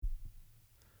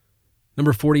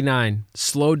Number 49,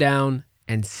 slow down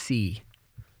and see.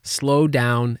 Slow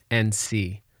down and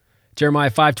see.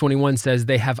 Jeremiah 5:21 says,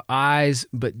 they have eyes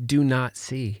but do not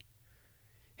see.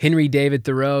 Henry David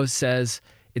Thoreau says,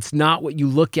 it's not what you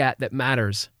look at that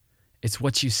matters, it's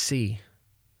what you see.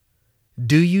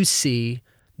 Do you see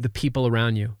the people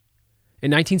around you?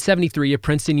 In 1973, a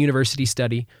Princeton University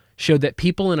study showed that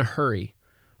people in a hurry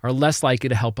are less likely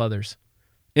to help others.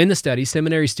 In the study,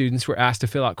 seminary students were asked to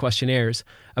fill out questionnaires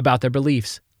about their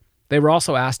beliefs. They were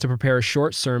also asked to prepare a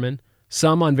short sermon,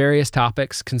 some on various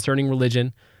topics concerning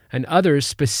religion, and others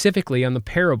specifically on the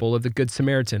parable of the Good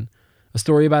Samaritan, a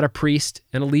story about a priest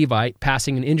and a Levite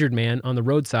passing an injured man on the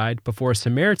roadside before a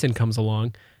Samaritan comes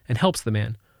along and helps the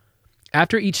man.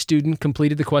 After each student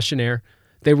completed the questionnaire,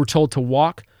 they were told to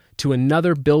walk to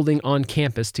another building on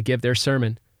campus to give their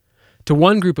sermon. To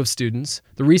one group of students,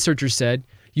 the researchers said,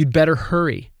 you'd better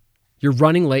hurry. You're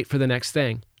running late for the next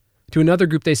thing. To another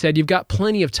group, they said, you've got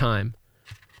plenty of time,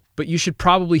 but you should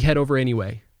probably head over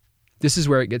anyway. This is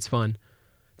where it gets fun.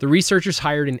 The researchers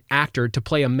hired an actor to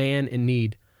play a man in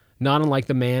need, not unlike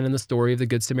the man in the story of the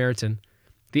Good Samaritan.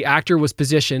 The actor was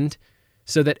positioned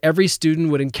so that every student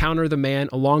would encounter the man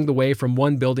along the way from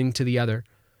one building to the other.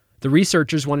 The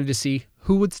researchers wanted to see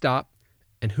who would stop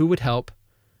and who would help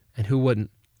and who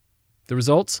wouldn't. The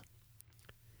results?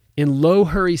 In low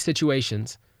hurry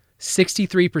situations,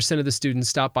 63% of the students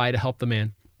stopped by to help the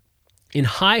man. In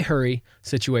high hurry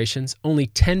situations, only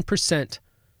 10%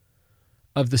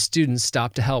 of the students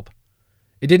stopped to help.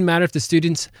 It didn't matter if the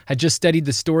students had just studied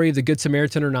the story of the Good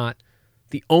Samaritan or not.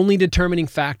 The only determining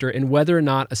factor in whether or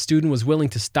not a student was willing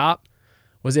to stop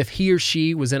was if he or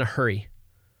she was in a hurry.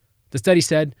 The study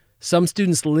said some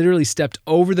students literally stepped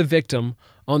over the victim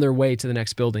on their way to the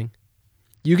next building.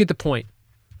 You get the point.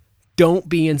 Don't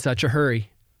be in such a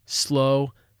hurry.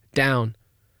 Slow down.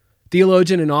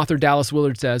 Theologian and author Dallas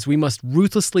Willard says we must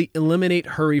ruthlessly eliminate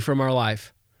hurry from our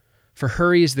life, for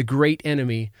hurry is the great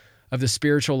enemy of the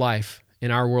spiritual life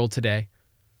in our world today.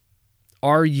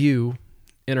 Are you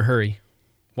in a hurry?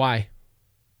 Why?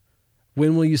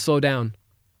 When will you slow down?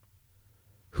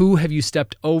 Who have you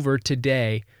stepped over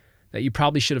today that you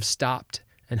probably should have stopped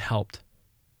and helped?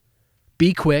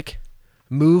 Be quick,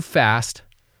 move fast,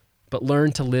 but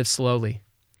learn to live slowly.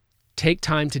 Take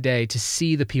time today to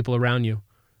see the people around you.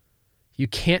 You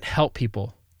can't help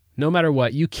people. No matter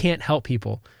what, you can't help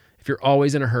people if you're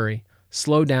always in a hurry.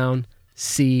 Slow down,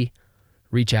 see,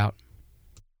 reach out.